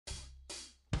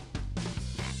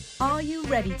Are you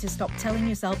ready to stop telling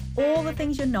yourself all the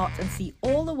things you're not and see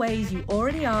all the ways you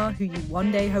already are who you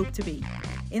one day hope to be?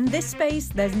 In this space,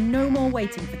 there's no more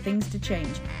waiting for things to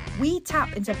change. We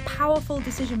tap into powerful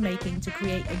decision making to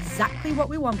create exactly what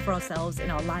we want for ourselves in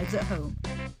our lives at home.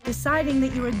 Deciding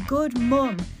that you're a good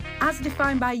mum, as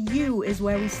defined by you, is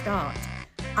where we start.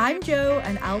 I'm Jo,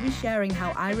 and I'll be sharing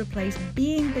how I replace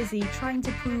being busy trying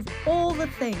to prove all the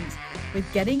things with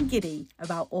getting giddy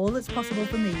about all that's possible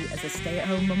for me as a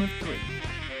stay-at-home mum of 3.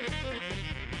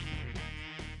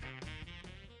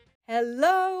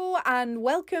 Hello and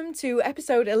welcome to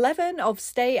episode 11 of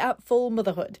Stay at Full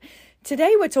Motherhood.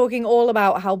 Today we're talking all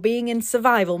about how being in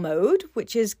survival mode,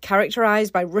 which is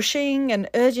characterized by rushing and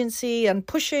urgency and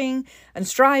pushing and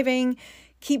striving,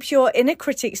 keeps your inner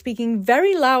critic speaking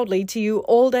very loudly to you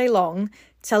all day long,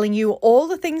 telling you all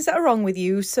the things that are wrong with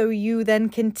you, so you then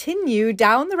continue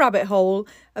down the rabbit hole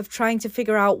of trying to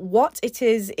figure out what it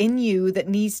is in you that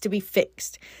needs to be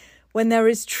fixed, when there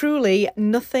is truly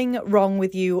nothing wrong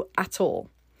with you at all.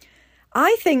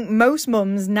 I think most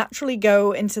mums naturally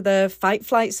go into the fight,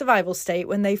 flight, survival state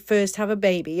when they first have a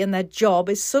baby, and their job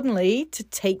is suddenly to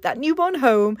take that newborn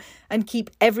home and keep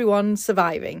everyone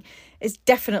surviving. It's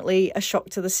definitely a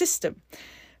shock to the system.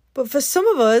 But for some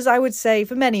of us, I would say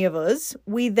for many of us,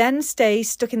 we then stay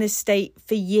stuck in this state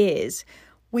for years.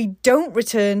 We don't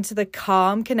return to the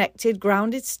calm, connected,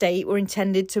 grounded state we're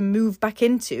intended to move back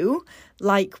into,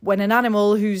 like when an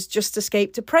animal who's just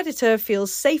escaped a predator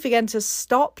feels safe again to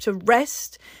stop, to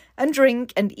rest and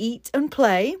drink and eat and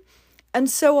play. And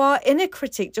so our inner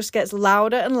critic just gets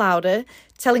louder and louder,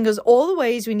 telling us all the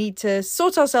ways we need to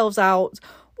sort ourselves out,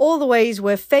 all the ways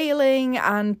we're failing,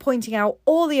 and pointing out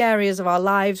all the areas of our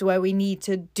lives where we need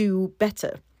to do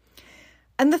better.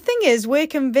 And the thing is, we're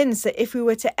convinced that if we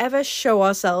were to ever show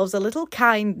ourselves a little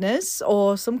kindness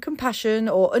or some compassion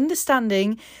or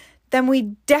understanding, then we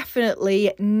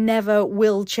definitely never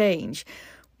will change.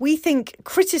 We think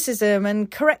criticism and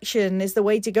correction is the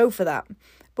way to go for that.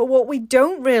 But what we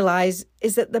don't realise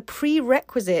is that the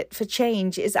prerequisite for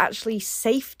change is actually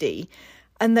safety,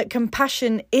 and that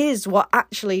compassion is what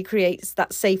actually creates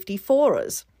that safety for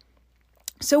us.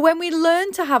 So when we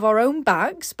learn to have our own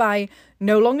backs by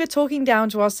no longer talking down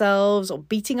to ourselves or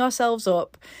beating ourselves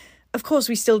up, of course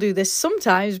we still do this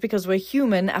sometimes because we're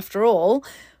human after all,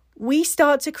 we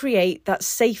start to create that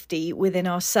safety within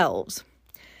ourselves.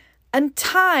 And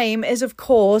time is of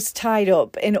course tied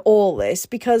up in all this,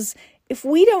 because if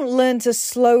we don't learn to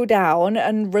slow down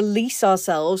and release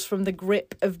ourselves from the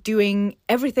grip of doing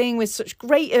everything with such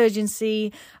great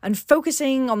urgency and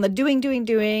focusing on the doing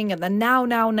and the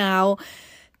now,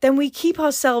 then we keep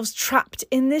ourselves trapped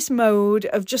in this mode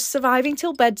of just surviving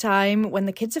till bedtime when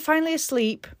the kids are finally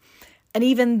asleep. And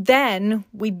even then,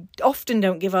 we often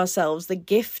don't give ourselves the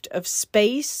gift of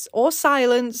space or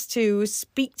silence to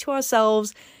speak to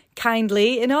ourselves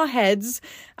kindly in our heads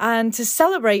and to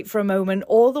celebrate for a moment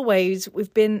all the ways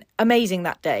we've been amazing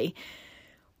that day.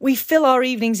 We fill our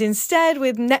evenings instead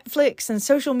with Netflix and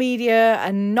social media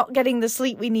and not getting the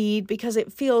sleep we need because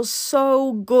it feels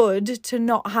so good to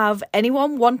not have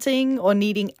anyone wanting or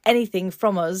needing anything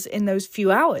from us in those few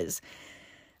hours.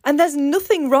 And there's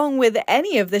nothing wrong with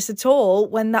any of this at all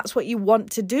when that's what you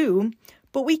want to do.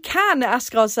 But we can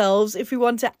ask ourselves if we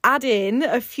want to add in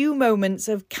a few moments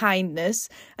of kindness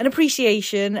and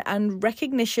appreciation and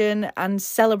recognition and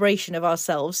celebration of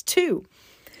ourselves too.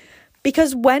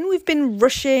 Because when we've been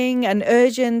rushing and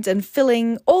urgent and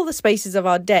filling all the spaces of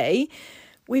our day,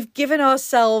 we've given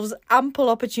ourselves ample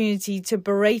opportunity to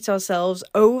berate ourselves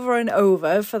over and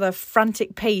over for the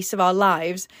frantic pace of our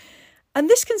lives. And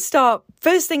this can start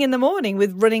first thing in the morning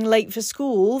with running late for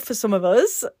school for some of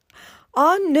us.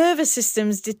 Our nervous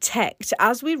systems detect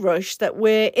as we rush that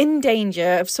we're in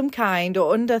danger of some kind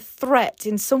or under threat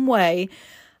in some way,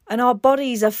 and our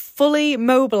bodies are fully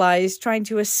mobilized trying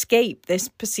to escape this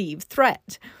perceived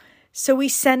threat. So we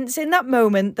sense in that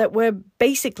moment that we're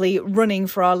basically running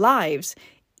for our lives,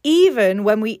 even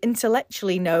when we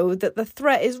intellectually know that the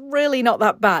threat is really not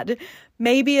that bad.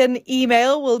 Maybe an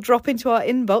email will drop into our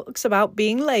inbox about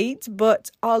being late, but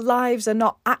our lives are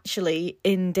not actually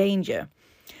in danger.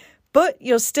 But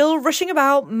you're still rushing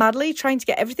about, madly trying to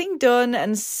get everything done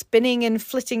and spinning and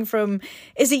flitting from,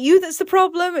 is it you that's the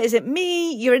problem? Is it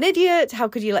me? You're an idiot. How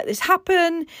could you let this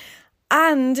happen?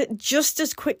 And just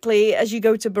as quickly as you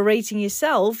go to berating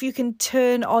yourself, you can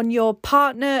turn on your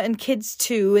partner and kids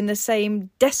too in the same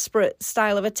desperate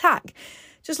style of attack.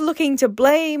 Just looking to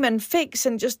blame and fix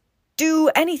and just do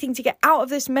anything to get out of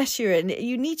this mess you're in.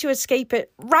 You need to escape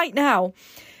it right now.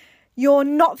 You're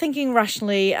not thinking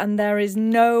rationally, and there is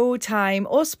no time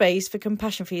or space for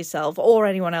compassion for yourself or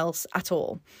anyone else at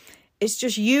all. It's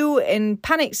just you in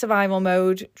panic survival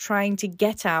mode trying to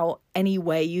get out any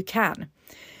way you can.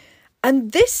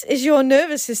 And this is your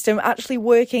nervous system actually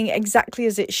working exactly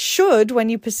as it should when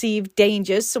you perceive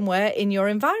dangers somewhere in your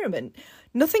environment.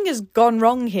 Nothing has gone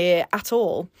wrong here at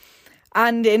all.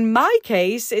 And in my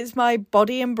case, it's my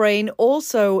body and brain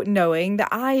also knowing that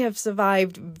I have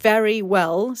survived very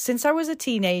well since I was a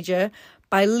teenager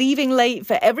by leaving late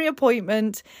for every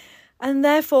appointment. And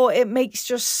therefore, it makes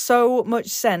just so much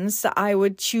sense that I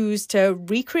would choose to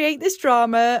recreate this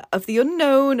drama of the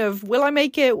unknown, of will I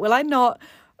make it, will I not,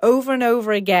 over and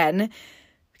over again,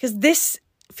 because this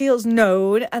feels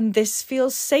known and this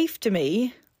feels safe to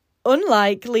me,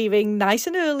 unlike leaving nice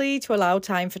and early to allow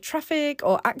time for traffic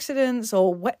or accidents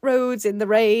or wet roads in the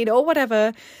rain or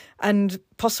whatever, and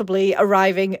possibly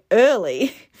arriving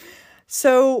early.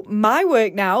 So my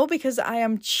work now, because I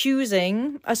am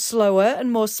choosing a slower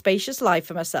and more spacious life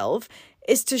for myself,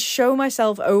 is to show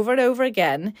myself over and over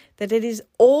again that it is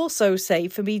also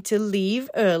safe for me to leave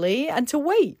early and to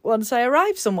wait once I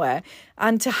arrive somewhere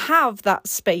and to have that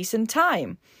space and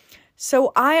time.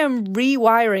 So I am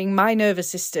rewiring my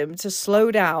nervous system to slow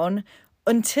down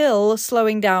until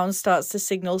slowing down starts to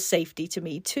signal safety to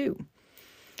me too.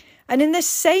 And in the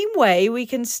same way, we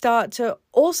can start to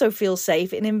also feel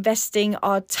safe in investing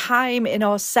our time in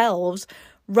ourselves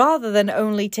rather than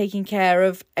only taking care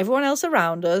of everyone else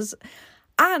around us,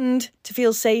 and to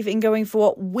feel safe in going for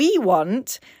what we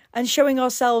want and showing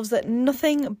ourselves that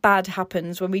nothing bad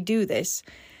happens when we do this.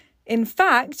 In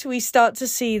fact, we start to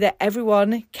see that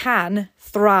everyone can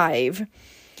thrive.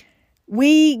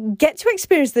 We get to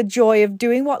experience the joy of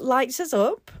doing what lights us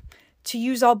up, to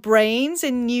use our brains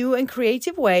in new and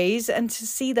creative ways, and to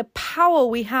see the power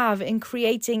we have in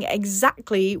creating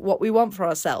exactly what we want for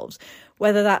ourselves,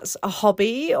 whether that's a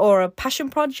hobby or a passion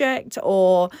project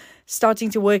or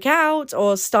starting to work out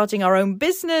or starting our own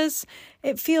business.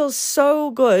 It feels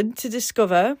so good to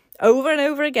discover over and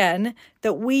over again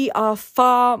that we are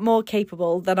far more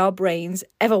capable than our brains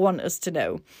ever want us to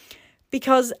know.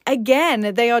 Because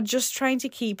again, they are just trying to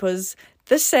keep us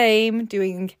the same,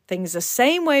 doing things the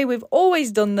same way we've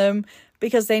always done them,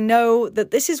 because they know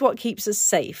that this is what keeps us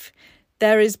safe.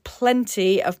 There is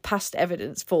plenty of past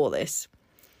evidence for this.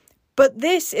 But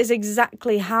this is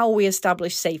exactly how we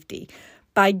establish safety,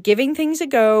 by giving things a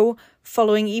go,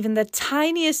 following even the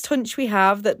tiniest hunch we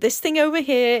have that this thing over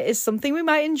here is something we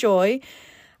might enjoy,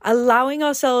 allowing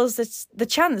ourselves the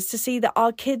chance to see that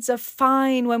our kids are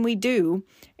fine when we do.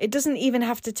 It doesn't even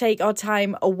have to take our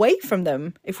time away from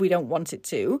them if we don't want it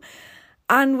to.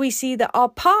 And we see that our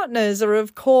partners are,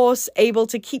 of course, able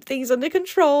to keep things under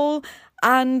control.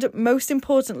 And most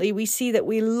importantly, we see that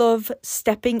we love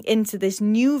stepping into this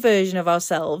new version of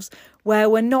ourselves where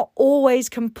we're not always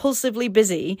compulsively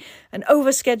busy and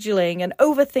overscheduling and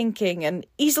overthinking and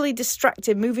easily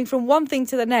distracted, moving from one thing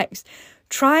to the next,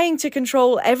 trying to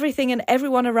control everything and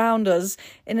everyone around us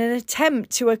in an attempt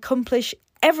to accomplish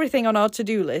everything on our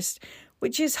to-do list,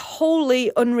 which is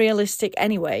wholly unrealistic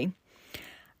anyway.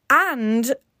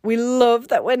 And we love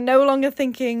that we're no longer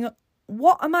thinking,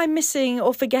 what am I missing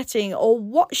or forgetting, or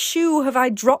what shoe have I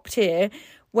dropped here,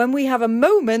 when we have a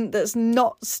moment that's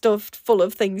not stuffed full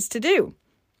of things to do.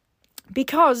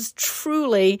 Because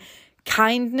truly,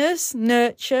 kindness,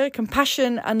 nurture,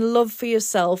 compassion, and love for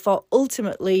yourself are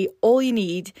ultimately all you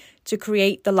need to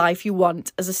create the life you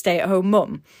want as a stay-at-home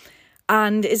mum.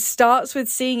 And it starts with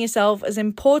seeing yourself as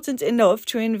important enough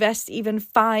to invest even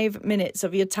 5 minutes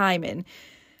of your time in.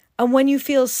 And when you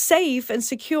feel safe and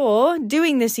secure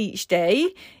doing this each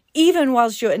day, even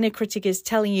whilst your inner critic is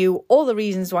telling you all the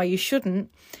reasons why you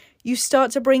shouldn't, you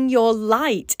start to bring your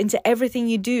light into everything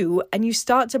you do, and you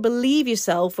start to believe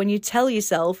yourself when you tell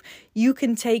yourself you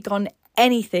can take on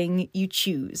anything you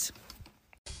choose.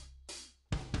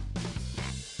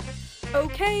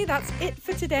 Okay, that's it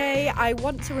for today. I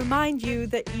want to remind you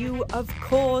that you, of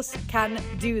course, can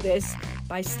do this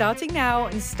by starting now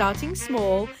and starting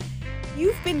small.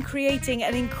 You've been creating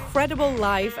an incredible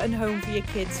life and home for your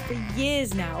kids for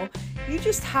years now. You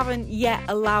just haven't yet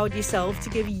allowed yourself to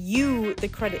give you the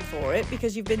credit for it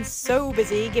because you've been so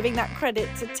busy giving that credit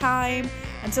to time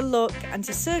and to luck and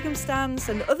to circumstance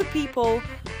and other people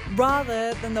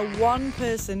rather than the one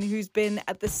person who's been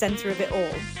at the center of it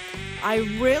all. I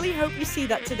really hope you see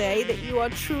that today, that you are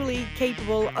truly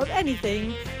capable of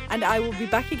anything, and I will be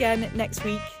back again next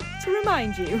week to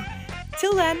remind you.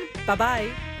 Till then,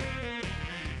 bye-bye.